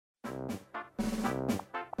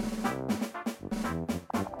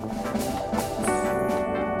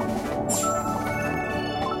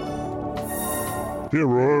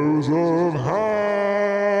Heroes of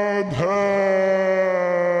Handheld.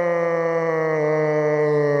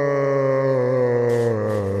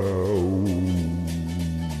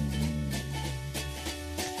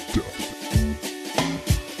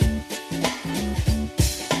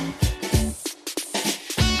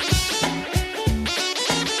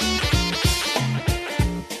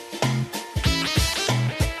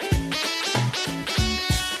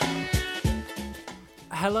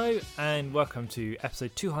 Hello and welcome to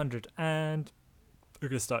episode 200 and we're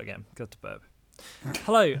going to start again. Got to burp.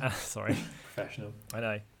 Hello, sorry. Professional. I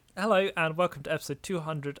know. Hello and welcome to episode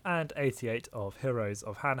 288 of Heroes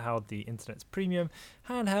of Handheld, the internet's premium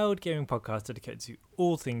handheld gaming podcast dedicated to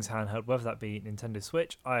all things handheld, whether that be Nintendo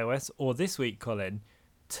Switch, iOS, or this week, Colin,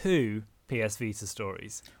 2 PS Vita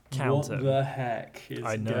stories. Count What them. the heck is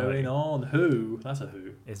going on? Who? That's a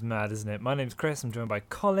who. It's mad, isn't it? My name's Chris. I'm joined by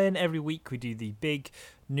Colin. Every week we do the big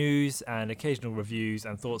news and occasional reviews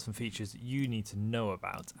and thoughts and features that you need to know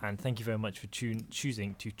about. And thank you very much for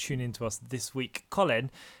choosing to tune in to us this week.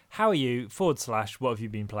 Colin, how are you? / what have you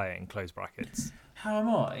been playing? Close brackets. How am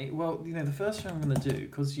I? Well, the first thing I'm going to do,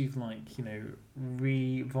 because you've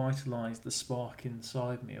revitalised the spark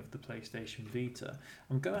inside me of the PlayStation Vita,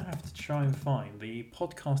 I'm going to have to try and find the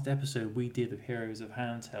podcast episode we did of Heroes of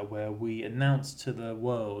Handheld where we announced to the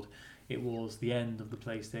world it was the end of the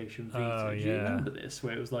PlayStation Vita. Oh, Do you yeah. remember this?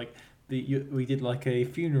 Where it was like we did like a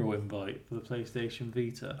funeral invite for the PlayStation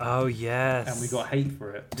Vita. Oh, yes. And we got hate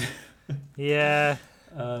for it. Yeah.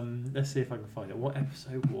 Let's see if I can find it. What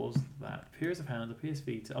episode was that? Heroes of Handheld, PS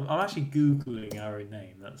Vita. I'm actually googling our own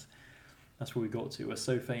name. That's what we got to. We're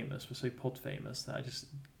so famous. We're so pod famous that I just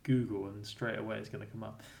Google and straight away it's going to come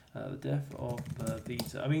up. The death of the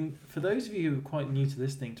Vita. I mean, for those of you who are quite new to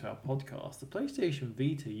listening to our podcast, the PlayStation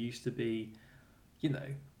Vita used to be,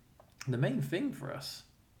 the main thing for us.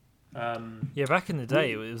 Yeah, back in the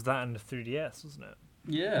day, it was that and the 3DS, wasn't it?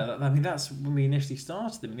 Yeah, I mean, that's when we initially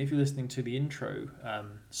started them. And if you're listening to the intro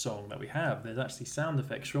song that we have, there's actually sound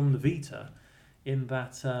effects from the Vita in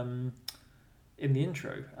that in the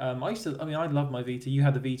intro. I love my Vita. You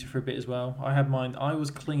had the Vita for a bit as well. I had mine. I was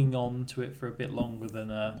clinging on to it for a bit longer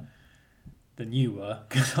than you were,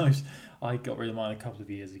 because I got rid of mine a couple of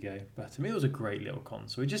years ago. But to me, it was a great little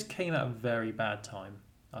console. It just came at a very bad time,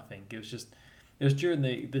 I think. It was during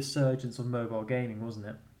the surge of mobile gaming, wasn't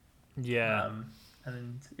it? Yeah.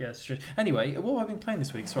 And yeah, it's true. Anyway, what have I been playing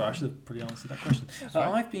this week? Sorry, I should have probably answered that question. Right.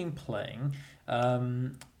 I've been playing a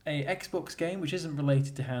Xbox game which isn't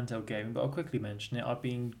related to handheld gaming, but I'll quickly mention it. I've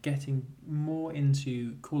been getting more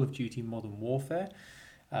into Call of Duty Modern Warfare,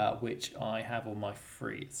 which I have on my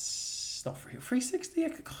it's not free 360. I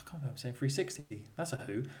can't remember saying 360. That's a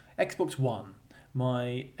who. Xbox One.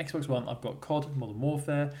 My Xbox One, I've got COD, Modern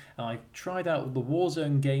Warfare, and I tried out the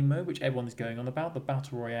Warzone game mode, which everyone is going on about, the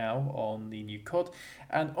Battle Royale on the new COD,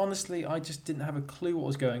 and honestly, I just didn't have a clue what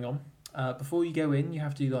was going on. Before you go in, you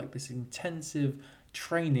have to do like this intensive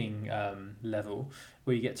training level,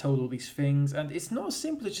 where you get told all these things, and it's not as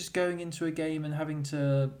simple as just going into a game and having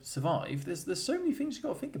to survive. There's so many things you've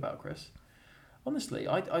got to think about, Chris. Honestly,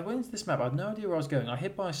 I went into this map, I had no idea where I was going. I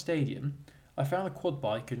hit by a stadium, I found a quad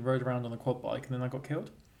bike and rode around on a quad bike, and then I got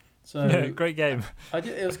killed. So Yeah, great game.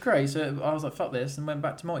 It was great. So I was like, "Fuck this," and went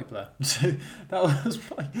back to multiplayer. So that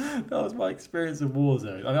was my experience of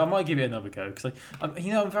Warzone. I might give it another go because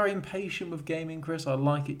I'm very impatient with gaming, Chris. I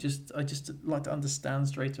just like to understand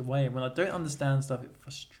straight away, and when I don't understand stuff, it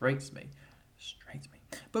frustrates me.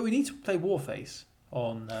 But we need to play Warface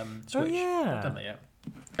on Switch. Oh yeah. I've done that yet.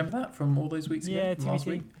 Remember that from all those weeks ago? Yeah, from last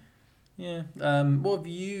TBT. week. Yeah. What have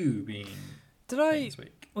you been Did playing I this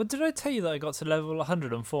week? did I tell you that I got to level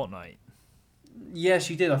 100 on Fortnite? Yes,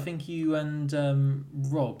 you did. I think you and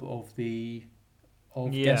Rob of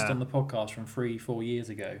guest on the podcast from 3-4 years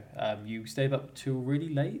ago. You stayed up till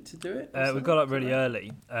really late to do it. We got up really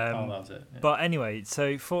early. That was it. Yeah. But anyway,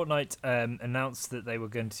 so Fortnite announced that they were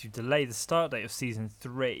going to delay the start date of Season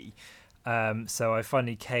 3. So I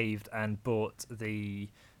finally caved and bought the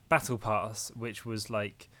Battle Pass, which was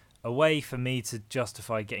like a way for me to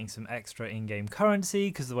justify getting some extra in-game currency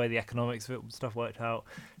because the way the economics of it and stuff worked out.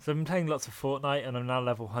 So I've been playing lots of Fortnite, and I'm now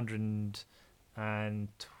level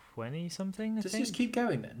 120 something. Does it just keep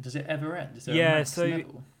going then? Does it ever end? Is there a Yeah, max so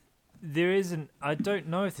level? there isn't. I don't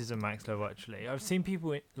know if there's a max level actually. I've seen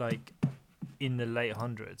people in the late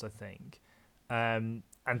hundreds, I think.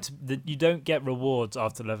 You don't get rewards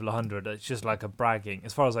after level 100. It's just like a bragging,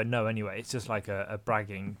 as far as I know anyway. It's just like a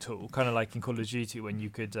bragging tool, kind of like in Call of Duty when you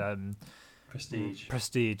could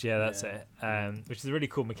prestige, yeah, that's it, which is a really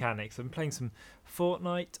cool mechanic. So I'm playing some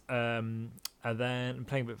Fortnite, and then I'm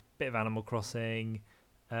playing a bit of Animal Crossing,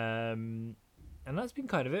 And that's been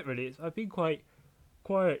kind of it, really. I've been quite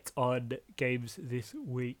quiet on games this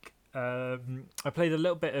week. I played a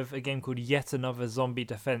little bit of a game called Yet Another Zombie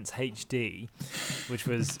Defense HD, which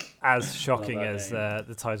was as shocking as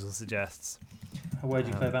the title suggests. Where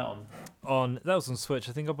did you play that on? That was on Switch.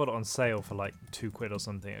 I think I bought it on sale for like £2 or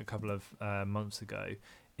something a couple of months ago.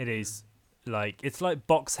 It is it's like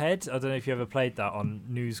Box Head. I don't know if you ever played that on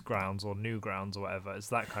Newgrounds or Newgrounds or whatever. It's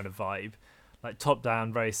that kind of vibe. Like top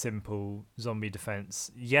down, very simple zombie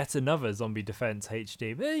defense. Yet another zombie defense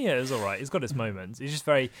HD. But yeah, it's all right. It's got its moments. It's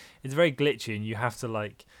very glitchy, and you have to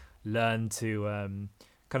like learn to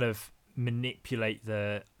kind of manipulate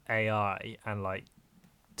the AI and like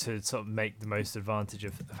to sort of make the most advantage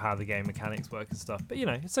of how the game mechanics work and stuff. But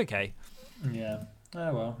it's okay. Yeah.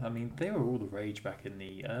 Oh well, I mean, they were all the rage back in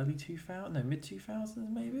the early 2000s, no, mid 2000s,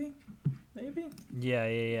 maybe. Yeah.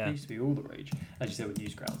 They used to be all the rage, as you said with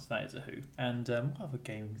Newsgrounds. That is a who. And what other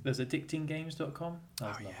games? There's addictinggames.com. That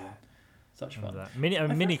was another one. Such fun.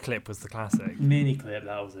 Miniclip was the classic. Miniclip,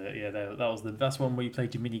 that was it. Yeah, that's one where you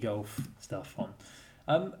played your mini golf stuff on.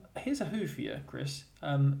 Here's a who for you, Chris.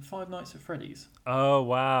 Five Nights at Freddy's. Oh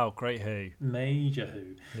wow, great who. Major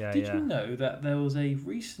who. Yeah. Did you know that there was a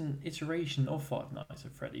recent iteration of Five Nights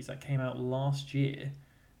at Freddy's that came out last year,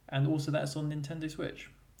 and also that's on Nintendo Switch?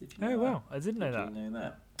 Did you know that? Wow, I didn't know that. Did you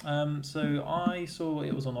know that? So I saw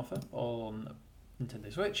it was on offer on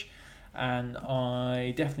Nintendo Switch, and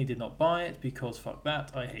I definitely did not buy it because fuck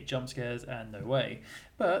that, I hate jump scares and no way.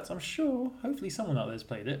 But I'm sure, hopefully someone out there has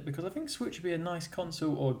played it, because I think Switch would be a nice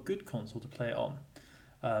console or a good console to play it on.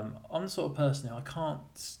 I'm the sort of person who I can't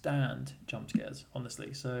stand jump scares,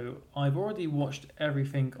 honestly. So I've already watched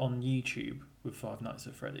everything on YouTube with Five Nights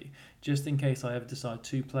at Freddy, just in case I ever decide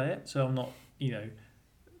to play it. So I'm not,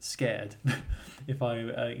 scared if I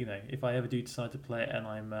ever do decide to play it and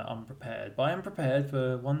I'm unprepared. But I am prepared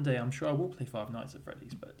for one day. I'm sure I will play Five Nights at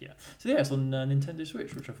Freddy's. But yeah, so yeah, it's on Nintendo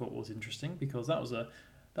Switch, which I thought was interesting because that was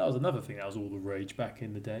another thing that was all the rage back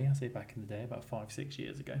in the day. I say back in the day, about 5-6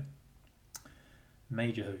 years ago.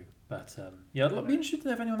 Major who. But yeah, I'd be interested to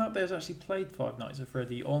know if anyone out there has actually played Five Nights at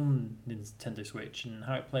Freddy on Nintendo Switch and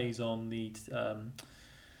how it plays on the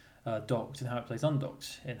docked and how it plays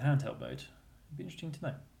undocked in handheld mode. It'd be interesting to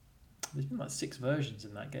know. There's been like 6 versions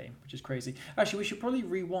in that game, which is crazy. Actually, we should probably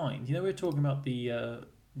rewind. We were talking about the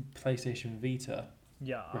PlayStation Vita.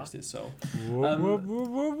 Yeah. Rest its soul.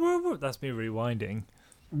 That's me rewinding.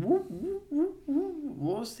 What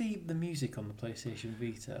was the music on the PlayStation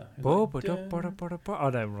Vita? Oh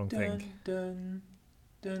no, wrong thing.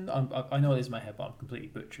 I know it is in my head, but I'm completely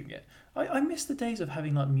butchering it. I miss the days of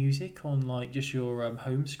having like music on like just your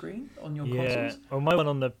home screen on your consoles. Well, my one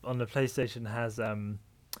on the PlayStation has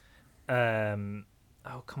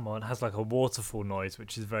has like a waterfall noise,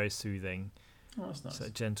 which is very soothing. Oh, that's nice. So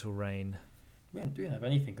gentle rain. We don't have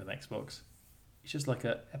anything on Xbox. It's just like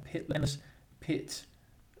a pit,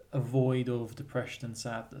 a void of depression and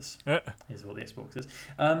sadness. Is what the Xbox is.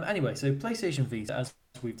 Anyway, so PlayStation Vita, as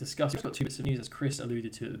we've discussed, we've got 2 bits of news, as Chris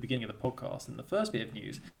alluded to at the beginning of the podcast. And the first bit of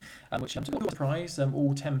news, which I'm surprised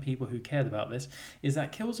all 10 people who cared about this, is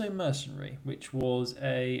that Killzone Mercenary, which was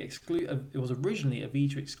it was originally a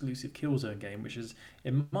Vita exclusive Killzone game, which is,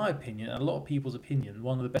 in my opinion, and a lot of people's opinion,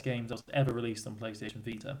 one of the best games that was ever released on PlayStation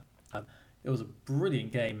Vita. It was a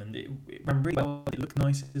brilliant game, and it ran really well. It looked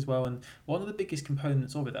nice as well, and one of the biggest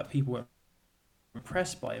components of it that people were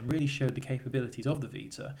impressed by and really showed the capabilities of the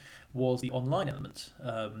Vita was the online element.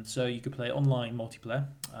 So you could play online multiplayer,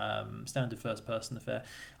 standard first-person affair.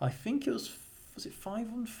 I think it was it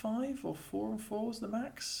 5-on-5 or 4-on-4 was the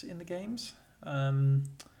max in the games.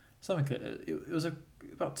 Something it was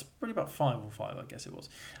probably about 5-on-5, I guess it was.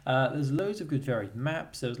 There's loads of good varied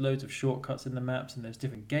maps. There was loads of shortcuts in the maps, and there's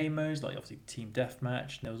different game modes, like obviously Team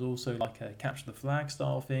Deathmatch. And there was also like a capture the flag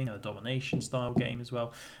style thing, and a domination style game as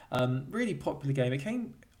well. Really popular game.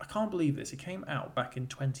 I can't believe this. It came out back in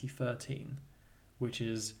 2013, which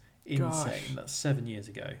is insane. Gosh. That's 7 years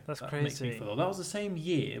ago. That's crazy. Makes me feel, that was the same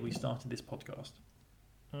year we started this podcast.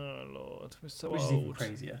 Oh Lord, we're so which old. Is even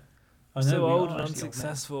crazier. I know so we old are and actually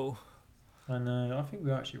unsuccessful. I know. I think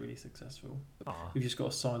we're actually really successful. Aww. We've just got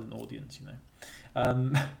a silent audience,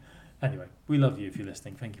 Anyway, we love you if you're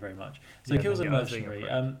listening. Thank you very much. So Killzone Mercenary.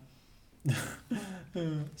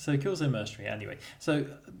 Killzone Mercenary. Anyway, so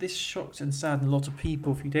this shocked and saddened a lot of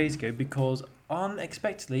people a few days ago because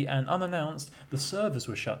unexpectedly and unannounced, the servers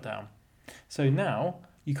were shut down. So now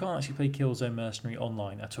you can't actually play Killzone Mercenary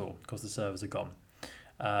online at all because the servers are gone.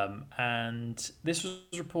 And this was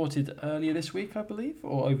reported earlier this week, I believe,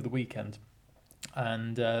 or over the weekend.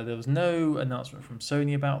 And there was no announcement from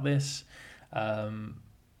Sony about this.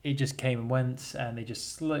 It just came and went, and they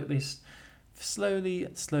just slowly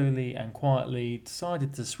and quietly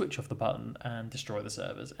decided to switch off the button and destroy the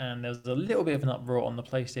servers. And there was a little bit of an uproar on the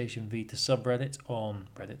PlayStation Vita subreddit, on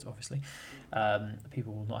Reddit, obviously.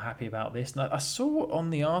 People were not happy about this. And I saw on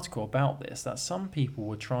the article about this that some people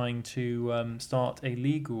were trying to start a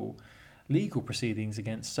legal proceedings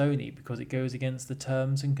against Sony because it goes against the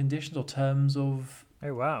terms and conditions or terms of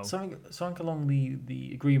Oh wow. something along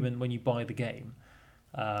the agreement when you buy the game.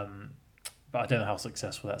 But I don't know how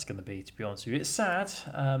successful that's going to be, to be honest with you. It's sad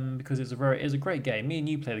because it was a great game. Me and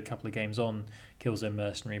you played a couple of games on Killzone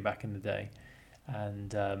Mercenary back in the day,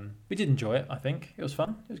 and we did enjoy it. I think it was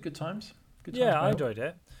fun. It was good times. Yeah, I enjoyed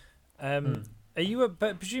it. Are you?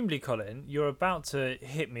 But presumably, Colin, you're about to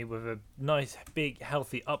hit me with a nice, big,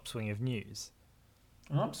 healthy upswing of news.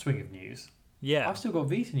 An upswing of news. Yeah. I've still got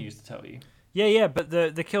Vita news to tell you. Yeah. But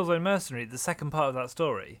the Killzone Mercenary, the second part of that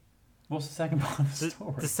story. What's the second part of the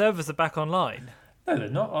story? The servers are back online. No, they're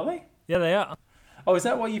not, are they? Yeah, they are. Oh, is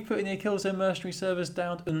that why you put in your Killzone Mercenary servers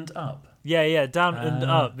down and up? Yeah. Down and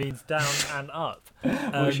up means down and up.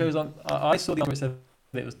 Well, it shows on. I saw the number it said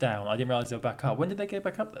that it was down. I didn't realise they were back up. When did they go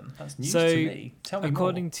back up then? That's news to me. Tell me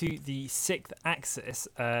according more. to the Sixth Axis,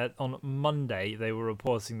 on Monday they were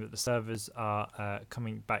reporting that the servers are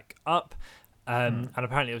coming back up. And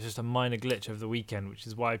apparently it was just a minor glitch over the weekend, which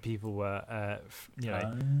is why people were,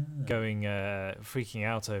 going freaking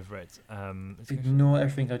out over it. Ignore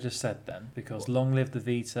everything I just said then, because long live the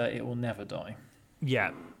Vita, it will never die.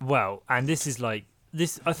 Yeah, well, and this is like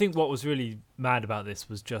this. I think what was really mad about this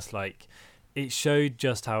was just like it showed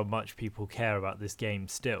just how much people care about this game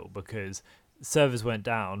still, because servers went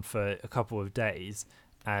down for a couple of days,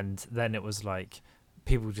 and then it was like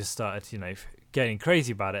people just started, getting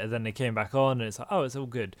crazy about it, and then they came back on and it's like, oh, it's all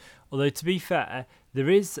good. Although to be fair, there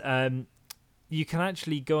is you can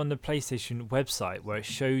actually go on the PlayStation website where it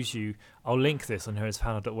shows you, I'll link this on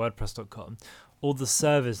heroespanel.wordpress.com, all the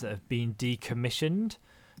servers that have been decommissioned.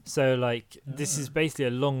 So this is basically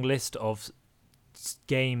a long list of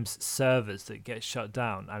games servers that get shut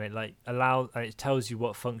down, and it tells you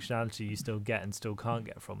what functionality you still get and still can't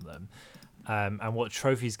get from them. And what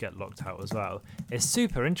trophies get locked out as well. It's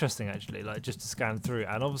super interesting, actually, just to scan through.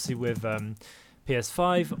 And obviously with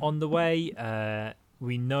PS5 on the way,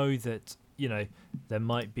 we know that, there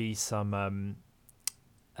might be some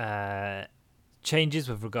changes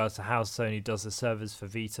with regards to how Sony does the servers for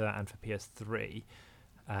Vita and for PS3.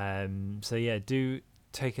 So yeah, do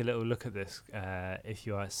take a little look at this if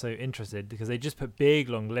you are so interested, because they just put big,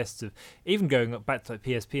 long lists of, even going back to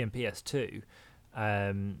PSP and PS2.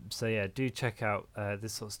 So yeah, do check out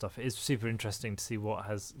this sort of stuff. It is super interesting to see what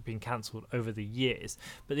has been cancelled over the years.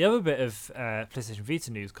 But the other bit of PlayStation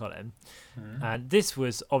Vita news, Colin, and this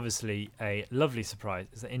was obviously a lovely surprise,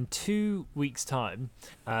 is that in 2 weeks' time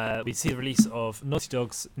we see the release of Naughty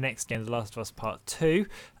Dog's next game, The Last of Us Part 2,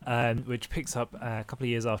 which picks up a couple of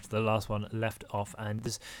years after the last one left off. And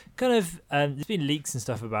there's kind of there's been leaks and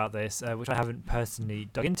stuff about this, which I haven't personally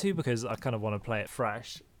dug into because I kind of want to play it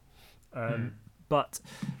fresh. But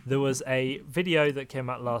there was a video that came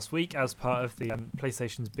out last week as part of the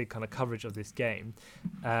PlayStation's big kind of coverage of this game,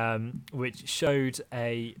 which showed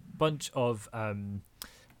a bunch of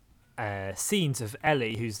scenes of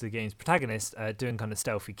Ellie, who's the game's protagonist, doing kind of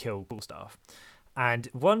stealthy kill stuff. And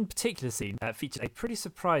one particular scene featured a pretty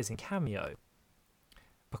surprising cameo,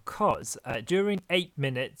 because during 8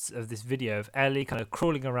 minutes of this video of Ellie kind of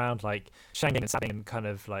crawling around, shanking and stabbing and kind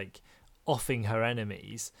of offing her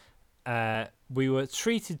enemies, we were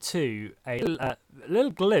treated to a little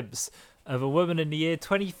glimpse of a woman in the year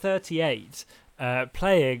 2038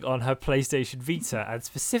 playing on her PlayStation Vita, and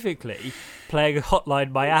specifically playing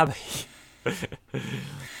Hotline Miami.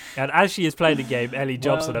 And as she is playing the game, Ellie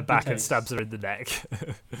jumps on her back and stabs her in the neck.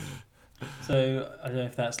 So I don't know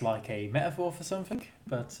if that's like a metaphor for something,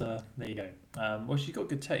 but there you go. Well, she's got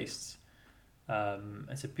good tastes.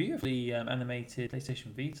 It's a beautifully animated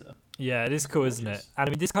PlayStation Vita. Yeah, it is cool, isn't it? And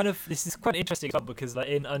I mean, this is quite interesting because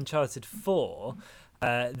in Uncharted 4,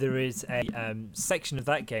 there is a section of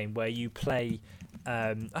that game where you play.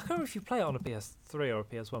 I can't remember if you play it on a PS3 or a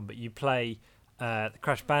PS1, but you play the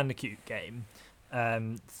Crash Bandicoot game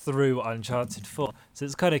through Uncharted 4. So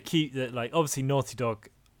it's kind of cute that, obviously Naughty Dog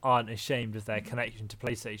aren't ashamed of their connection to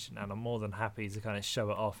PlayStation, and are more than happy to kind of show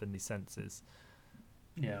it off in these senses.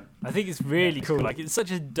 Yeah, I think it's really cool. It's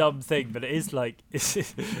such a dumb thing, but it is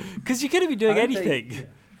because you're going to be doing anything.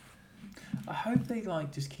 I hope they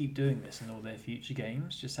just keep doing this in all their future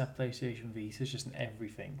games. Just have PlayStation Visas just in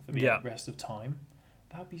everything for the rest of time.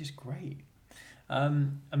 That would be just great. I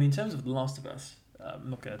mean, in terms of The Last of Us, I'm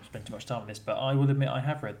not going to spend too much time on this, but I will admit I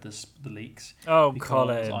have read the leaks. Oh, Because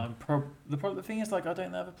Colin. the thing is, like, I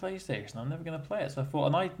don't have a PlayStation. I'm never going to play it. So I thought,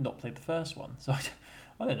 and I'd not played the first one, so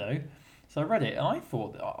I don't know. So I read it, and I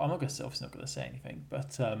thought I'm not going to obviously not going to say anything,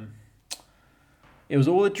 but it was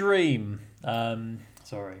all a dream.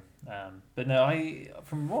 Sorry, but no,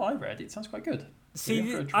 from what I read, it sounds quite good.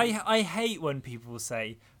 See, I hate when people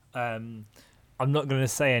say, I'm not going to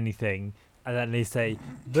say anything, and then they say,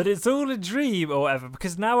 but it's all a dream or whatever,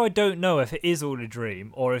 because now I don't know if it is all a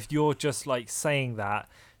dream or if you're just like saying that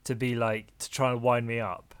to be like, to try and wind me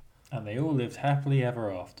up. And they all lived happily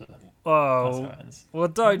ever after. Oh, That's how it ends. well,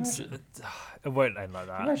 don't. Imagine. It won't end like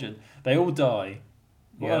that. Imagine. They all die.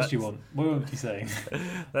 What Yeah, else do you want? What are you saying?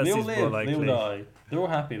 That They all seems more live, likely. they all die. They're all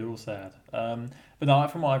happy, they're all sad. But no,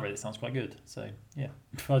 from what I read, it sounds quite good. So, yeah.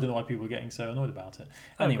 I don't know why people are getting so annoyed about it.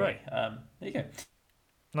 Oh, Anyway, there you go.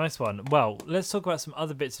 Nice one. Well, let's talk about some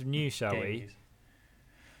other bits of news, shall Game we? news.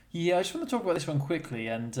 Yeah, I just want to talk about this one quickly.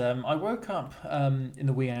 And I woke up in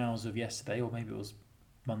the wee hours of yesterday, or maybe it was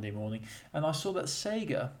Monday morning, and I saw that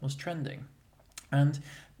Sega was trending. And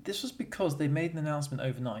this was because they made an announcement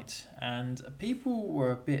overnight, and people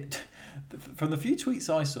were a bit, from the few tweets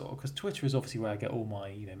I saw, because Twitter is obviously where I get all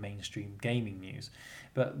my mainstream gaming news.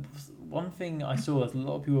 But one thing I saw is a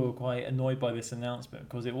lot of people were quite annoyed by this announcement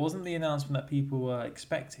because it wasn't the announcement that people were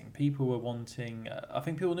expecting. People were wanting, I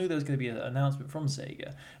think people knew there was going to be an announcement from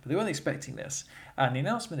Sega, but they weren't expecting this. And the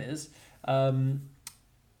announcement is, Sega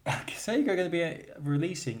are going to be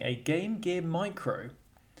releasing a Game Gear Micro.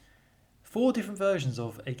 4 different versions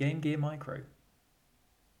of a Game Gear Micro.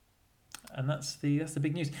 And that's the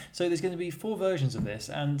big news. So there's going to be 4 versions of this,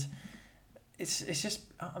 and it's just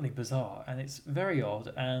utterly bizarre, and it's very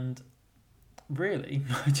odd, and really,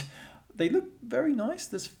 they look very nice.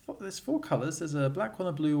 There's 4 colours. There's a black one,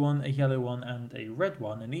 a blue one, a yellow one, and a red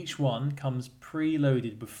one, and each one comes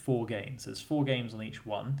pre-loaded with 4 games. There's 4 games on each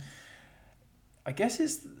one. I guess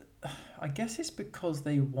it's because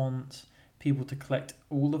they want people to collect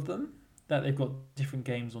all of them, that they've got different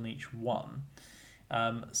games on each one.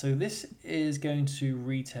 So this is going to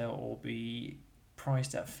retail or be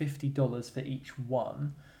priced at $50 for each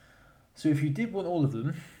one. So if you did want all of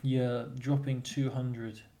them, you're dropping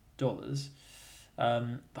 $200.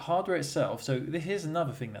 The hardware itself, so here's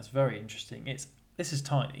another thing that's very interesting. This is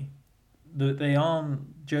tiny. They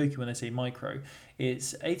aren't joking when they say micro.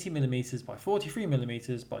 It's 80mm by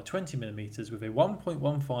 43mm by 20mm with a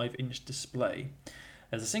 1.15 inch display.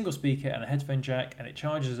 There's a single speaker and a headphone jack, and it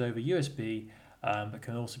charges over USB, but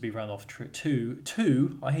can also be run off two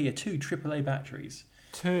AAA batteries.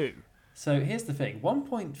 2. So here's the thing,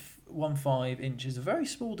 1.15 inch is a very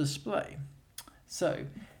small display. So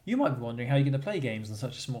you might be wondering how you're going to play games on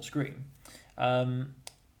such a small screen.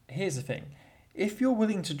 Here's the thing, if you're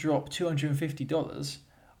willing to drop $250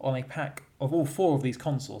 on a pack of all 4 of these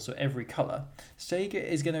consoles, so every colour, Sega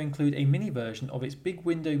is going to include a mini version of its big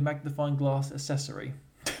window magnifying glass accessory.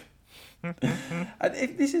 And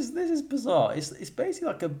this is bizarre. It's basically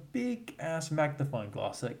like a big ass magnifying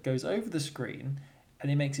glass that goes over the screen and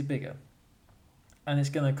it makes it bigger. And it's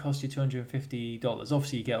going to cost you $250.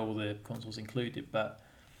 Obviously, you get all the consoles included, but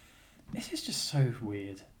this is just so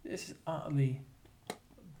weird. This is utterly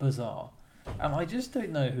bizarre. And I just don't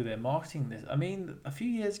know who they're marketing this. I mean, a few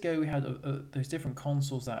years ago we had those different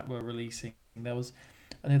consoles that were releasing. I know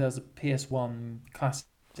there was a PS1 classic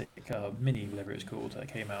mini, whatever it's called, that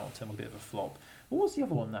came out and was a bit of a flop. What was the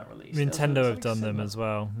other one that released? Nintendo have done them as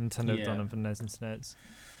well. Nintendo Yeah. have done them for NES and SNES.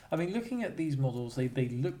 I mean, looking at these models, they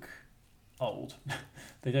look old.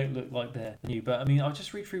 They don't look like they're new. But I mean, I'll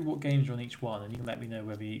just read through what games are on each one, and you can let me know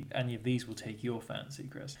whether any of these will take your fancy,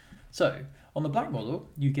 Chris. So, on the black model,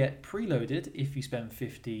 you get preloaded if you spend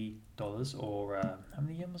 $50, or how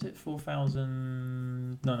many yen was it?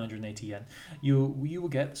 4,980 yen. You will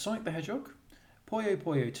get Sonic the Hedgehog, Puyo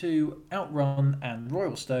Puyo 2, Outrun, and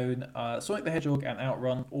Royal Stone. Sonic the Hedgehog and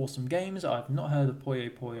Outrun, awesome games. I've not heard of Puyo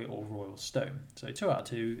Puyo or Royal Stone. So 2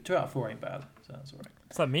 out of 4 ain't bad. So that's alright.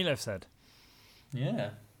 It's like Meatloaf said.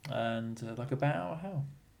 Yeah, and like a bat out of hell.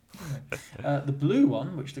 Anyway. The blue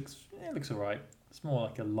one, which looks alright. It's more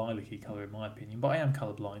like a lilac-y colour in my opinion, but I am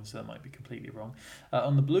colourblind, so that might be completely wrong.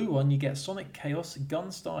 On the blue one, you get Sonic Chaos,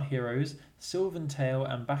 Gunstar Heroes, Sylvan Tale,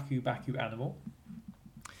 and Baku Baku Animal.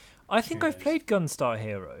 I think I've played Gunstar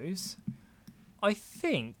Heroes. I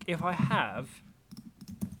think if I have...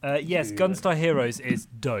 yes, Gunstar Heroes is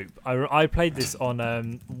dope. I played this on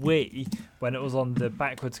Wii when it was on the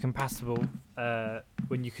backwards compatible,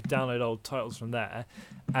 when you could download old titles from there,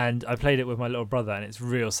 and I played it with my little brother, and it's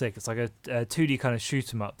real sick. It's like a 2D kind of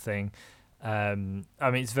shoot 'em up thing. I mean,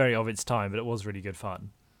 it's very of its time, but it was really good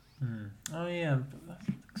fun. Oh yeah, but that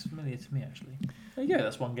looks familiar to me actually. There you go.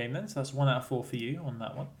 That's one game then. So that's 1 out of 4 for you on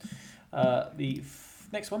that one.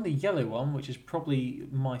 Next one, the yellow one, which is probably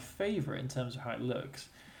my favourite in terms of how it looks.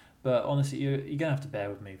 But honestly, you're gonna have to bear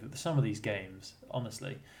with me for some of these games.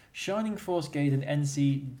 Honestly, Shining Force Gaiden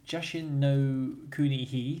NC Jashin no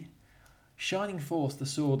Kunihi, Shining Force: The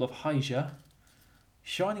Sword of Hyja,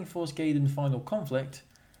 Shining Force Gaiden Final Conflict,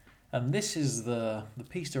 and this is the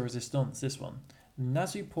piece de resistance. This one,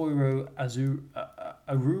 Nazupoiro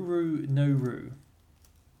Aruru no Ru.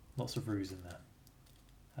 Lots of Rus in there.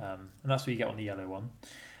 And that's what you get on the yellow one.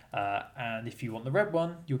 And if you want the red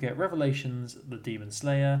one, you'll get Revelations, the Demon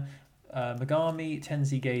Slayer, Megami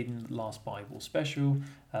Tensei Gaiden Last Bible Special,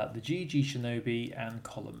 the GG Shinobi, and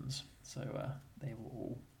Columns. So they will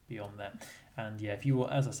all be on there. And yeah, if you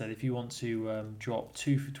want, as I said, if you want to drop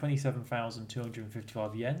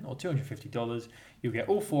 27,255 yen or $250, you'll get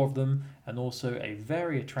all 4 of them, and also a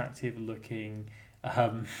very attractive looking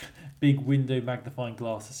big window magnifying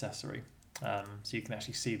glass accessory. So you can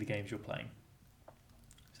actually see the games you're playing.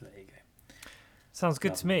 So there you go. Sounds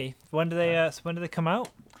good to me. When do they come out?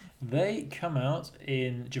 They come out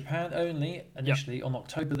in Japan only initially on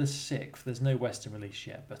October the 6th. There's no Western release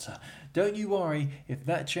yet, but don't you worry. If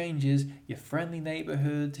that changes, your friendly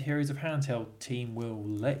neighbourhood Heroes of Handheld team will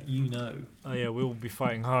let you know. Oh yeah, we'll be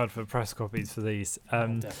fighting hard for press copies for these.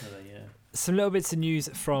 Definitely, yeah. Some little bits of news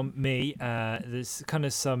from me. There's kind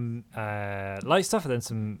of some light stuff and then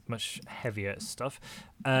some much heavier stuff.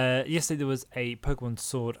 Yesterday there was a Pokemon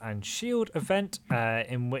Sword and Shield event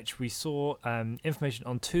in which we saw information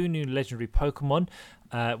on 2 new legendary Pokemon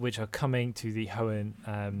which are coming to the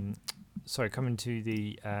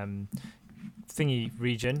thingy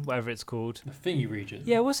region, whatever it's called. The thingy region.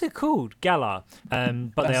 Yeah, what's it called? Galar.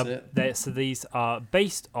 But That's so these are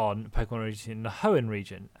based on Pokemon region in the Hoenn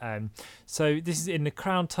region. So this is in the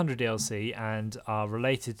Crown Tundra DLC and are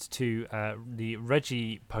related to the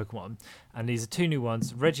Reggie Pokemon. And these are 2 new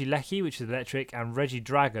ones: Regieleki, which is electric, and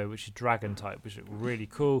Regidrago, which is dragon type, which look really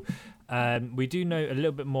cool. We do know a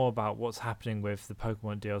little bit more about what's happening with the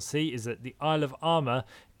Pokemon DLC. Is that the Isle of Armor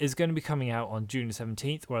is going to be coming out on June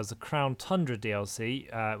 17th, whereas the Crown Tundra DLC,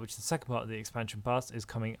 which is the second part of the expansion pass, is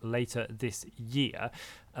coming later this year.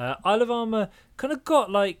 Isle of Armor kind of got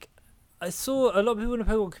like, I saw a lot of people in the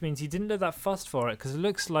Pokemon community didn't look that fussed for it because it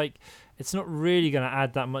looks like it's not really going to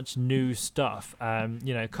add that much new stuff.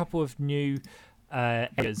 A couple of new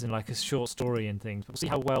areas and like a short story and things. But we'll see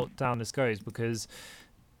how well down this goes, because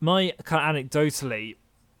my kind of anecdotally,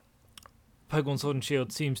 Pokemon Sword and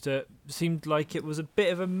Shield seemed like it was a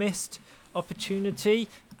bit of a missed opportunity,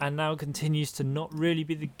 and now continues to not really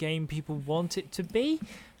be the game people want it to be.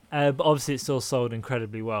 But obviously, it's still sold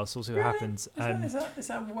incredibly well. So we'll see what happens. Is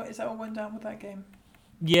that what went down with that game?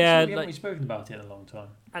 Yeah, we haven't spoken about it in a long time.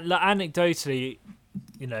 Anecdotally,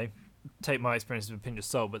 take my experience with a pinch of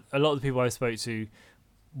salt, but a lot of the people I spoke to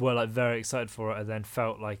were like very excited for it, and then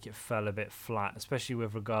felt like it fell a bit flat, especially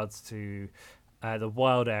with regards to the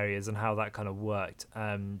wild areas and how that kind of worked.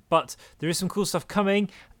 But there is some cool stuff coming.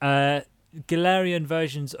 Galarian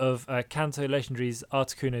versions of Kanto Legendaries,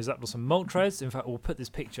 Articuno, Zapdos, and Moltres. In fact, we'll put this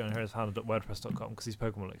picture on heroesofhandheld.wordpress.com because these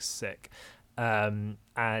Pokemon look sick. And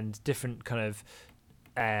different kind of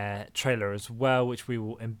trailer as well, which we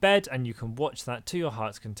will embed, and you can watch that to your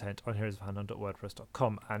heart's content on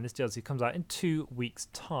heroesofhandheld.wordpress.com. And this DLC comes out in 2 weeks'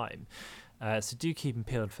 time. So do keep them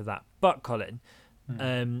peeled for that. But Colin,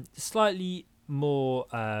 slightly more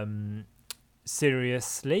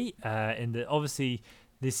seriously, in that obviously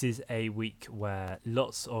this is a week where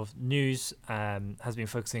lots of news has been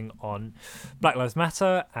focusing on Black Lives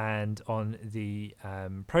Matter and on the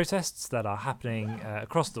protests that are happening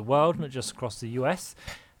across the world, not just across the US.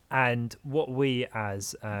 And what we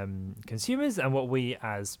as consumers, and what we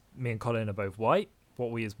as, me and Colin are both white,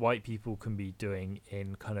 what we as white people can be doing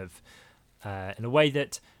in kind of in a way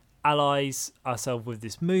that allies ourselves with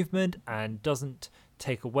this movement and doesn't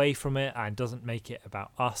take away from it and doesn't make it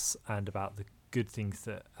about us and about the good things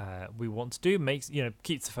that we want to do,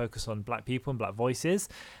 keeps the focus on black people and black voices.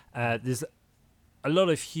 There's a lot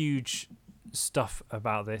of huge stuff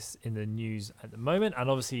about this in the news at the moment, and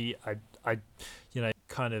obviously I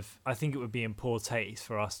think it would be in poor taste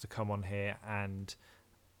for us to come on here and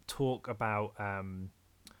talk about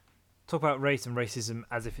race and racism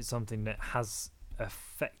as if it's something that has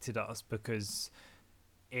affected us, because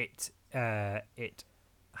it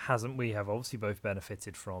hasn't. We have obviously both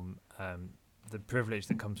benefited from the privilege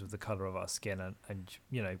that comes with the colour of our skin, and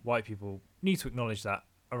white people need to acknowledge that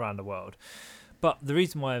around the world. But the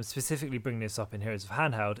reason why I'm specifically bringing this up in Heroes of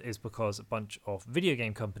Handheld is because a bunch of video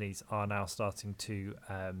game companies are now starting to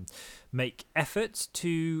make efforts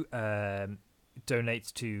to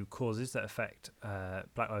donate to causes that affect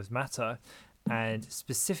Black Lives Matter. And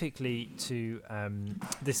specifically to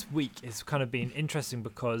this week, it's kind of been interesting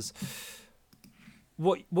because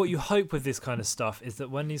what you hope with this kind of stuff is that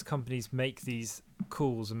when these companies make these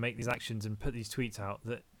calls and make these actions and put these tweets out,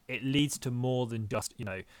 that it leads to more than just,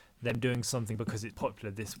 them doing something because it's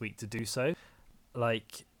popular this week to do so.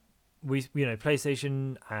 Like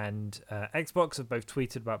PlayStation and Xbox have both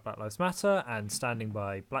tweeted about Black Lives Matter and standing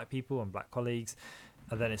by black people and black colleagues.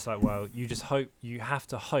 And then it's like, well, you have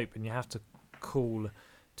to hope and you have to call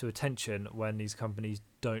to attention when these companies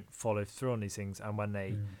don't follow through on these things and when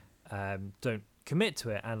they don't commit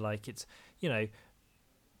to it. And like, it's,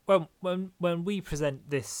 when we present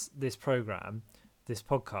this program, this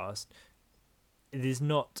podcast, there's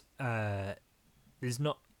not a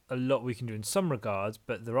lot we can do in some regards,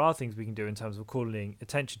 but there are things we can do in terms of calling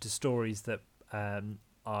attention to stories that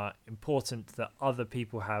are important that other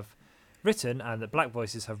people have written and that Black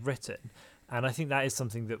voices have written. And I think that is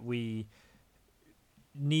something that we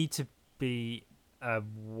need to be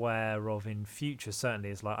aware of in future. Certainly,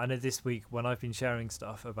 is like, I know this week when I've been sharing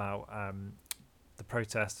stuff about the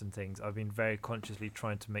protests and things, I've been very consciously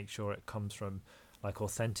trying to make sure it comes from like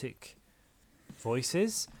authentic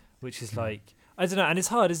voices, which is like, I don't know, and it's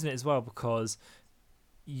hard, isn't it, as well, because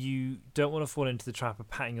you don't want to fall into the trap of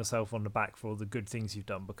patting yourself on the back for all the good things you've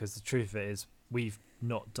done, because the truth of it is we've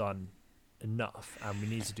not done enough and we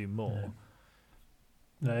need to do more.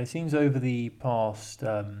 No, it seems over the past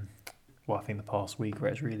I think the past week where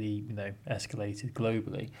it's really escalated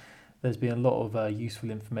globally, there's been a lot of useful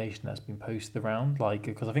information that's been posted around, like,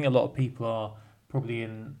 because I think a lot of people are probably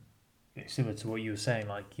in similar to what you were saying,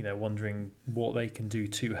 like, wondering what they can do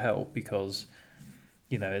to help, because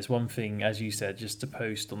it's one thing, as you said, just to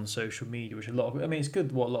post on social media, which it's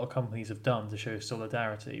good what a lot of companies have done to show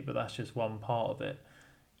solidarity, but that's just one part of it.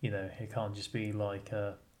 It can't just be like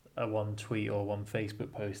a one tweet or one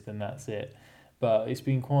Facebook post and that's it. But it's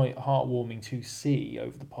been quite heartwarming to see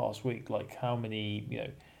over the past week, like how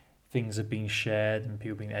many things have been shared and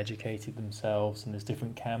people being educated themselves, and there's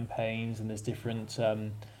different campaigns and there's different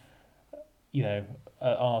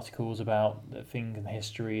articles about things in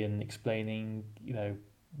history and explaining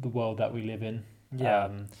the world that we live in.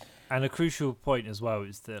 And a crucial point as well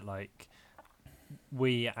is that, like,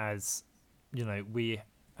 we as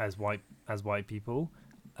white people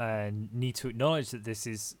need to acknowledge that this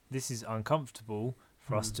is uncomfortable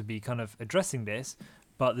for us to be kind of addressing this,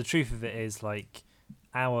 but the truth of it is, like,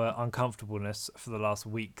 our uncomfortableness for the last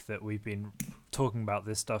week that we've been talking about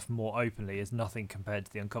this stuff more openly is nothing compared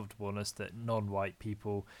to the uncomfortableness that non-white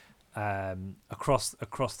people across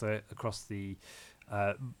the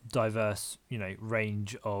diverse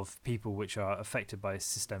range of people which are affected by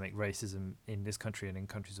systemic racism in this country and in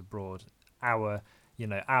countries abroad. Our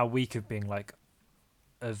week of being like,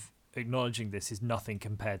 of acknowledging this is nothing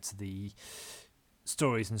compared to the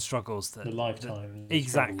stories and struggles that the lifetime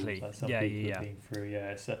exactly that some people have been through.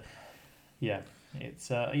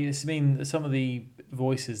 It's I mean, some of the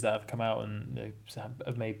voices that have come out and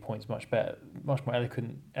have made points much more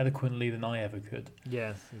eloquently than I ever could.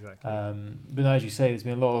 Yes, exactly. But as you say, there's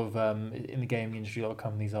been a lot of in the gaming industry, a lot of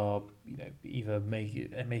companies are either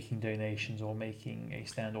making donations or making a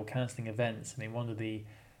stand or cancelling events. I mean, one of the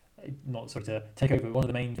to take over, one of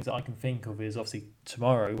the main things that I can think of is obviously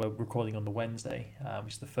tomorrow. We're recording on the Wednesday,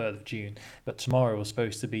 which is the 3rd of June, but tomorrow was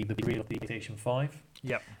supposed to be the reveal of the PlayStation 5.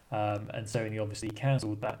 Yep. And Sony obviously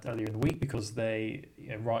cancelled that earlier in the week because they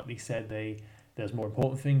rightly said there's more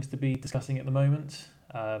important things to be discussing at the moment,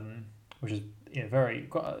 which is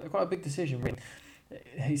quite a big decision, really.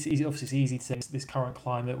 It's easy to say this current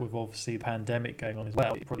climate with obviously the pandemic going on as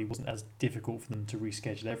well. It probably wasn't as difficult for them to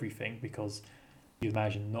reschedule everything, because you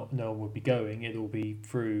imagine no one would be going. It'll be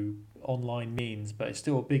through online means, but it's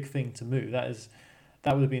still a big thing to move. That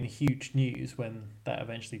would have been huge news when that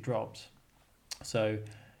eventually dropped. So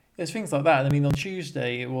there's things like that. I mean, on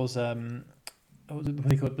Tuesday it was what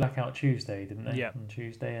they called Blackout Tuesday, didn't they? Yeah. On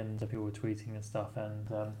Tuesday, and people were tweeting and stuff, and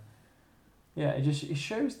it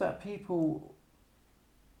shows that people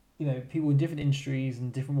in different industries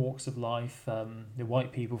and different walks of life, the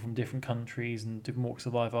white people from different countries and different walks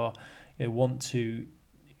of life are want to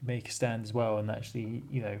make a stand as well, and actually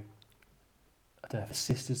I don't know if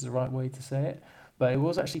assist is the right way to say it, but it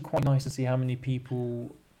was actually quite nice to see how many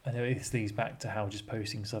people. I know this leads back to how just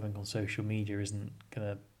posting something on social media isn't going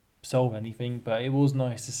to solve anything, but it was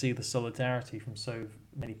nice to see the solidarity from so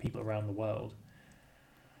many people around the world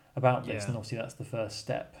about this, and obviously that's the first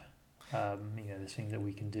step. There's things that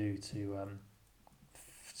we can do to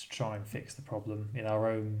try and fix the problem in our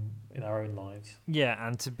own lives. Yeah,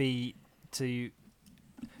 and to be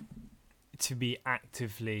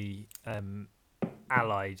actively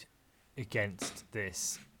allied against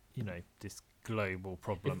this, this global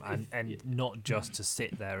problem, and not just to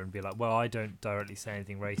sit there and be like, well, I don't directly say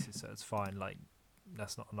anything racist, so it's fine. Like,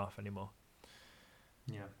 that's not enough anymore.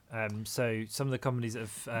 Yeah. So some of the companies that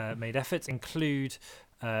have made efforts include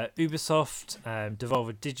Ubisoft,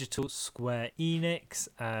 Devolver Digital, Square Enix,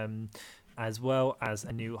 as well as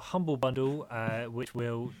a new Humble Bundle, which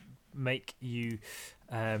will make you,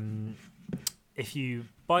 if you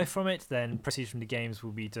buy from it, then proceeds from the games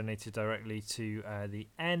will be donated directly to the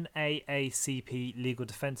NAACP Legal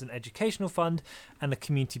Defence and Educational Fund and the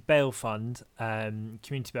Community Bail Fund.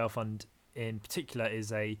 Community Bail Fund in particular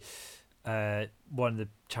is one of the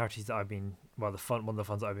charities that one of the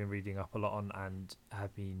funds that I've been reading up a lot on and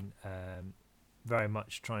have been very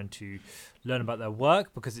much trying to learn about their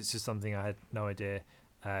work, because it's just something I had no idea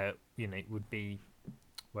would be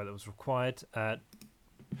whether it was required.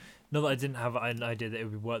 Not that I didn't have an idea that it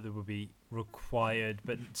would be work that would be required,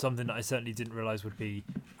 but something that I certainly didn't realise would be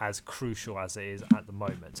as crucial as it is at the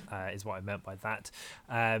moment, is what I meant by that.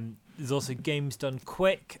 There's also Games Done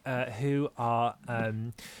Quick, who are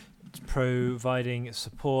providing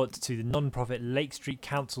support to the non-profit Lake Street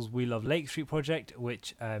Council's We Love Lake Street project,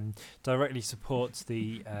 which directly supports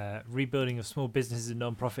the rebuilding of small businesses and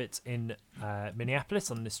non-profits in Minneapolis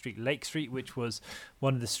on the street Lake Street, which was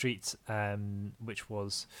one of the streets which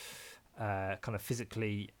was kind of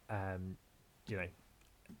physically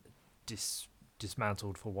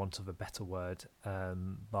dismantled, for want of a better word,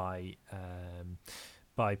 by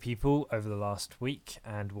people over the last week,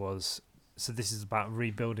 and was. So this is about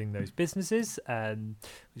rebuilding those businesses,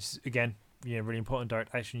 which is, again, really important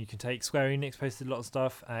direct action you can take. Square Enix posted a lot of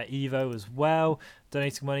stuff, Evo as well,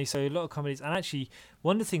 donating money. So a lot of companies, and actually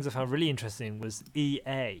one of the things I found really interesting was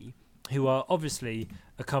EA, who are obviously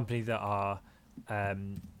a company that are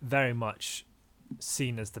very much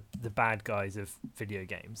seen as the bad guys of video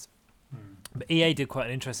games. But EA did quite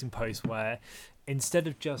an interesting post where, instead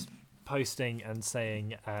of just posting and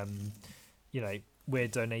saying, we're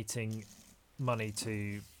donating money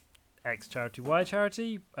to X charity, Y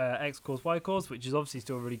charity, X cause, Y cause, which is obviously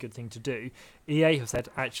still a really good thing to do, EA have said,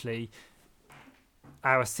 actually,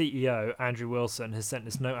 our CEO, Andrew Wilson, has sent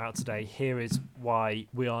this note out today. Here is why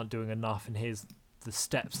we aren't doing enough, and here's the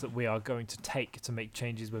steps that we are going to take to make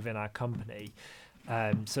changes within our company.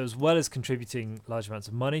 So as well as contributing large amounts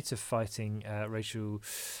of money to fighting racial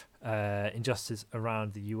injustice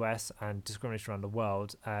around the US and discrimination around the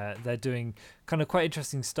world, they're doing kind of quite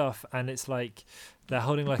interesting stuff, and it's like they're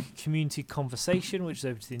holding like a community conversation which is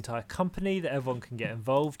open to the entire company that everyone can get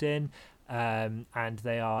involved in, and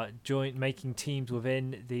they are making teams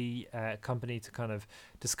within the company to kind of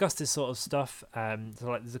discuss this sort of stuff. So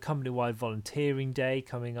like there's a company-wide volunteering day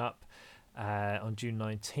coming up on June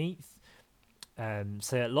 19th.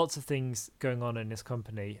 So yeah, lots of things going on in this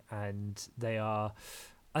company, and they are,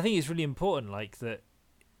 I think it's really important, like that,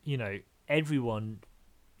 everyone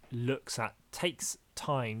takes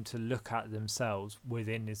time to look at themselves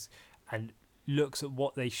within this and looks at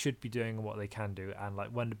what they should be doing and what they can do. And like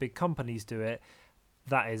when the big companies do it,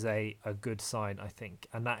 that is a good sign, I think.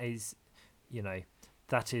 And that is,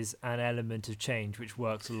 that is an element of change which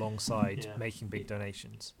works alongside making big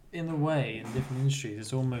donations. In a way, in different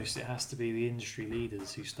industries, it has to be the industry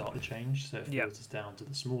leaders who start the change, so it filters down to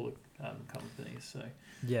the smaller companies. So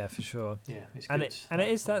yeah, for sure. Yeah, it's and good. It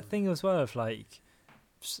is that thing as well of like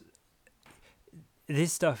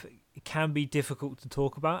this stuff can be difficult to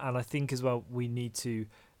talk about, and I think as well we need to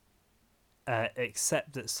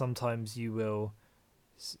accept that sometimes you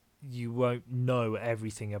won't know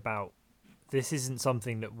everything about. This isn't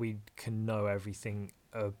something that we can know everything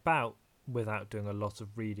about without doing a lot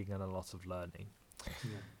of reading and a lot of learning.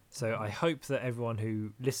 Yeah. So I hope that everyone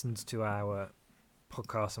who listens to our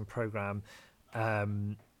podcast and program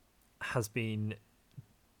has been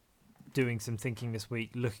doing some thinking this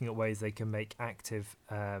week, looking at ways they can make active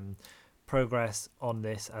progress on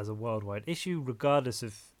this as a worldwide issue, regardless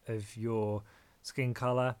of your skin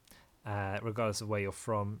colour, regardless of where you're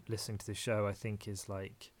from. Listening to the show, I think, is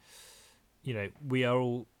like, we are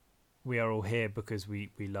all here because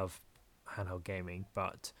we love handheld gaming,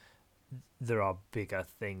 but there are bigger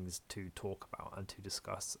things to talk about and to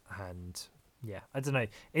discuss. And yeah, I don't know.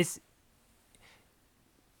 It's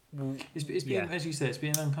been, as you said, it's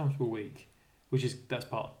been an uncomfortable week, that's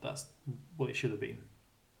what it should have been,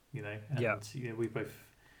 And we both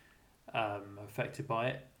affected by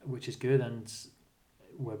it, which is good, and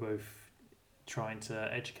we're both trying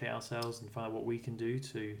to educate ourselves and find out what we can do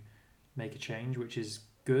to make a change, which is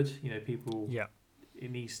good. People. Yeah. It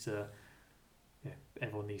needs to. Yeah,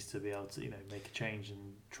 everyone needs to be able to make a change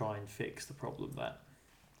and try and fix the problem that.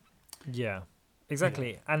 Yeah,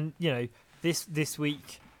 exactly. And this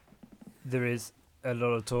week there is a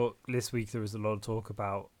lot of talk. This week there was a lot of talk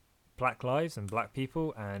about Black lives and Black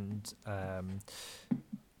people, and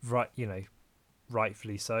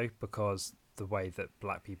rightfully so, because the way that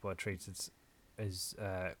Black people are treated is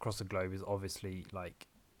across the globe is obviously like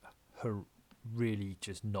really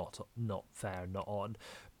just not fair, not on.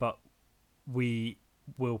 But we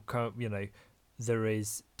will there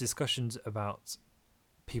is discussions about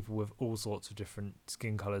people with all sorts of different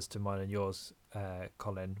skin colours to mine and yours,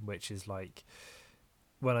 Colin, which is like,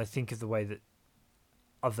 when I think of the way that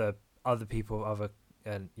other people, other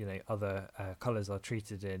colours are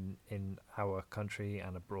treated in our country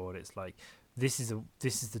and abroad, it's like this is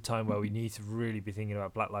the time where we need to really be thinking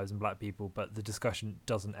about Black lives and Black people, but the discussion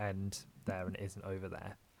doesn't end there and isn't over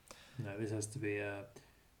there. No, this has to be a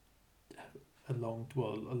long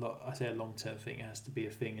term thing. It has to be a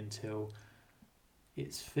thing until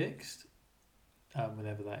it's fixed,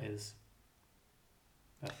 whenever that is.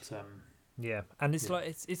 But yeah, and it's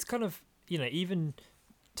like it's kind of even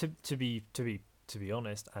to be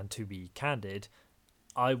honest and to be candid,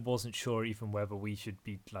 I wasn't sure even whether we should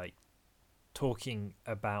be like talking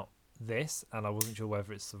about this, and I wasn't sure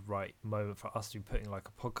whether it's the right moment for us to be putting like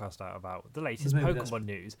a podcast out about the latest Pokemon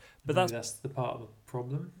news. But that's the part of the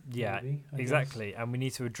problem. Yeah, maybe, exactly. And we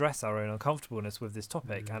need to address our own uncomfortableness with this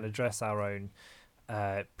topic and address our own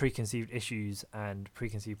preconceived issues and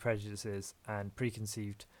preconceived prejudices and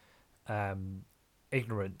preconceived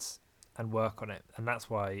ignorance, and work on it. And that's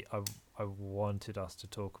why I wanted us to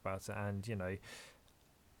talk about it. And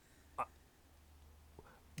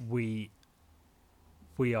we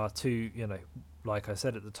are two, like I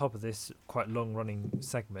said at the top of this quite long running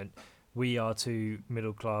segment, we are two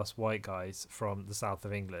middle class white guys from the south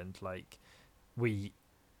of England. Like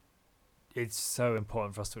it's so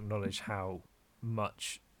important for us to acknowledge how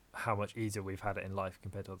much easier we've had it in life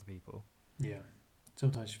compared to other people. Yeah,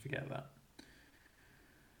 sometimes you forget that.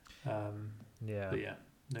 Yeah. But yeah,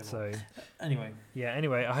 no more. So anyway,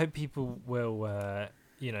 I hope people will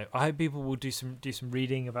do some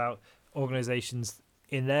reading about organisations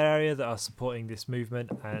in their area that are supporting this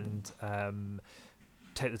movement, and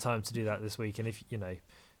take the time to do that this week. And if there's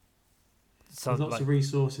lots of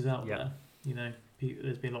resources out there.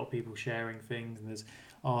 There's been a lot of people sharing things, and there's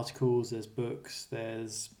articles, there's books,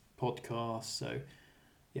 there's podcasts. So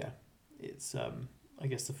yeah, it's I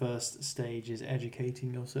guess the first stage is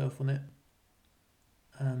educating yourself on it,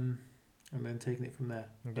 and then taking it from there.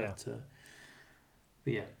 Yeah.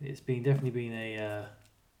 But yeah, it's definitely been an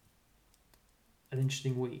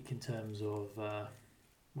interesting week in terms of the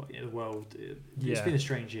world. It's been a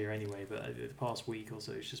strange year anyway, but the past week or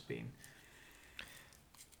so it's just been.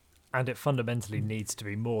 And it fundamentally needs to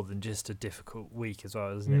be more than just a difficult week as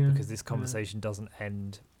well, doesn't it? Because this conversation doesn't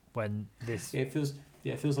end when this. It feels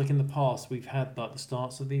like in the past we've had like the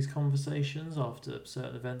starts of these conversations after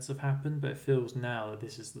certain events have happened, but it feels now that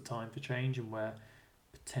this is the time for change, and where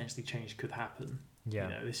potentially change could happen.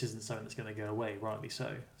 Yeah. This isn't something that's going to go away, rightly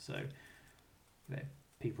so. So,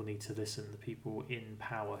 people need to listen. The people in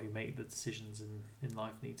power who make the decisions in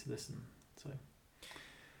life need to listen. So,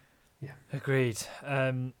 yeah. Agreed.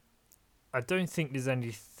 I don't think there's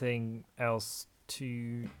anything else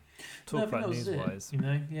to talk about news-wise.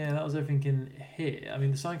 That was everything in here. I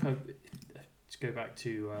mean, the Psycho. To go back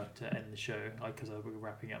to end the show, because we're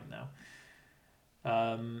wrapping up now.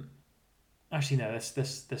 Actually, no.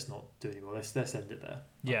 Let's not do it anymore. Let's end it there.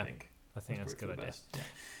 Yeah, I think that's a good idea. Yeah.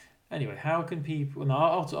 Anyway, how can people? No,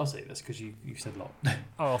 I'll say this because you said a lot.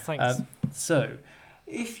 Oh, thanks. So,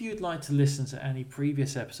 if you'd like to listen to any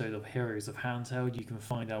previous episode of Heroes of Handheld, you can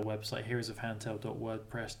find our website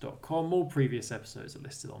heroesofhandheld.wordpress.com. All previous episodes are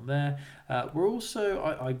listed on there. We're also,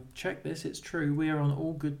 I checked this, it's true, we are on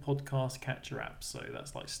all good podcast catcher apps. So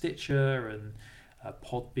that's like Stitcher and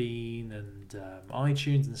Podbean and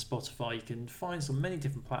iTunes and Spotify. You can find us on many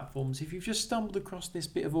different platforms. If you've just stumbled across this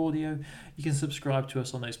bit of audio, you can subscribe to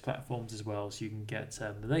us on those platforms as well, so you can get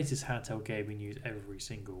the latest handheld gaming news every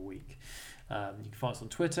single week. You can find us on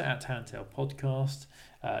Twitter at Handheld Podcast.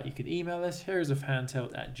 You can email us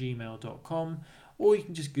heroesofhandheld@gmail.com, or you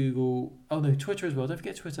can just Google Twitter as well. Don't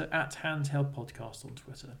forget Twitter at Handheld Podcast on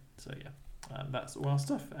Twitter. So yeah, that's all our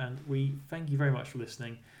stuff, and we thank you very much for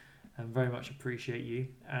listening and very much appreciate you,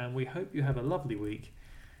 and we hope you have a lovely week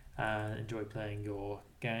and enjoy playing your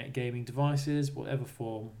gaming devices, whatever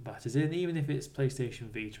form that is in, even if it's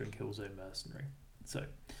PlayStation Vita and Killzone Mercenary. So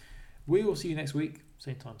We will see you next week,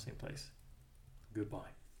 same time, same place. Goodbye.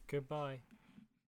 Goodbye.